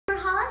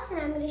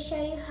and I'm going to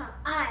show you how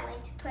I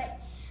like to put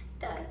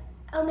the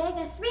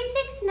Omega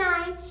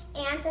 369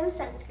 and some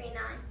sunscreen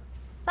on.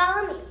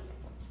 Follow me.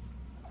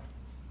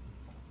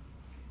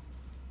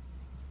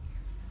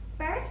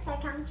 First, I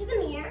come to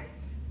the mirror.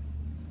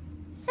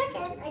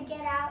 Second, I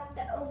get out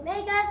the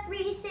Omega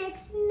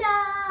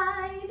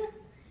 369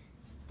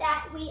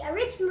 that we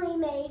originally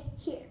made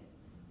here.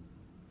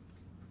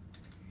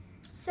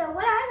 So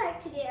what I like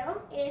to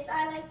do is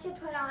I don't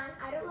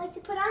like to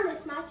put on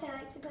this much. I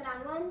like to put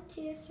on 1,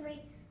 2,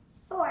 3,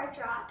 4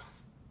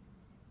 drops.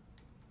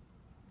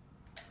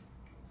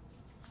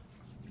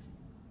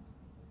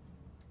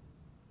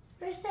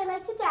 First, I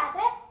like to dab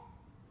it.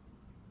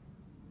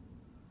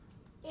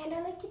 And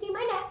I like to do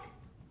my neck.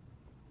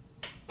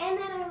 And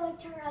then I like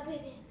to rub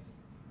it in.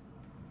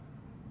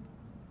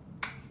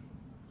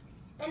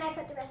 And I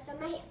put the rest on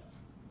my hands.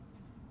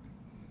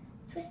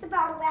 Twist the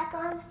bottle back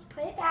on,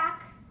 put it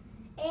back,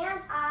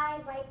 and I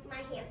wipe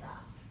my hands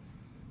off.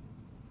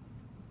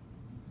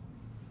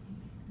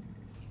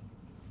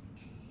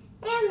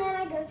 And then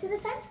I go to the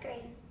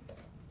sunscreen,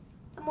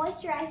 a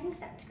moisturizing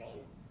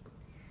sunscreen.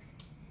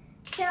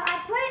 So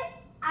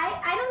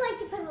I don't like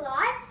to put a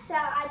lot, so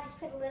I just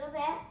put a little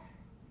bit.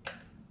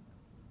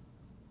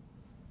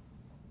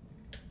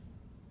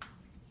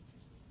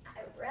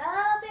 I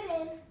rub it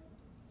in,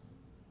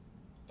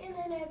 and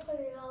then I put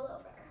it all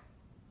over.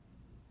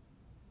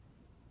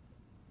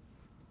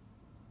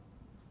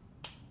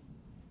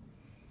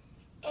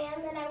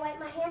 And then I wipe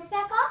my hands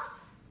back off.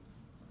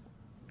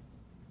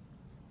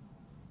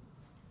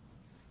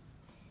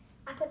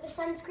 I put the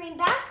sunscreen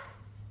back.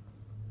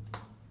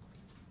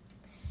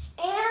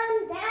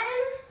 And then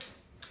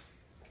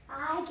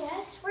I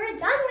guess we're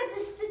done with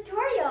this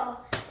tutorial.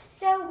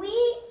 So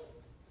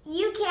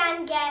you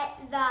can get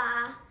the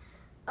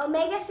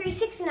Omega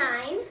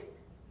 369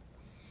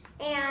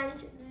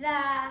 and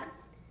the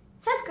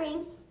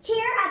sunscreen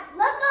here at the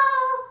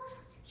local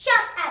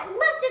shop at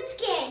Lifted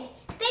Skin.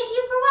 Thank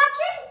you for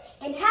watching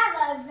and have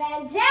a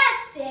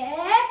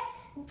fantastic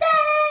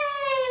day!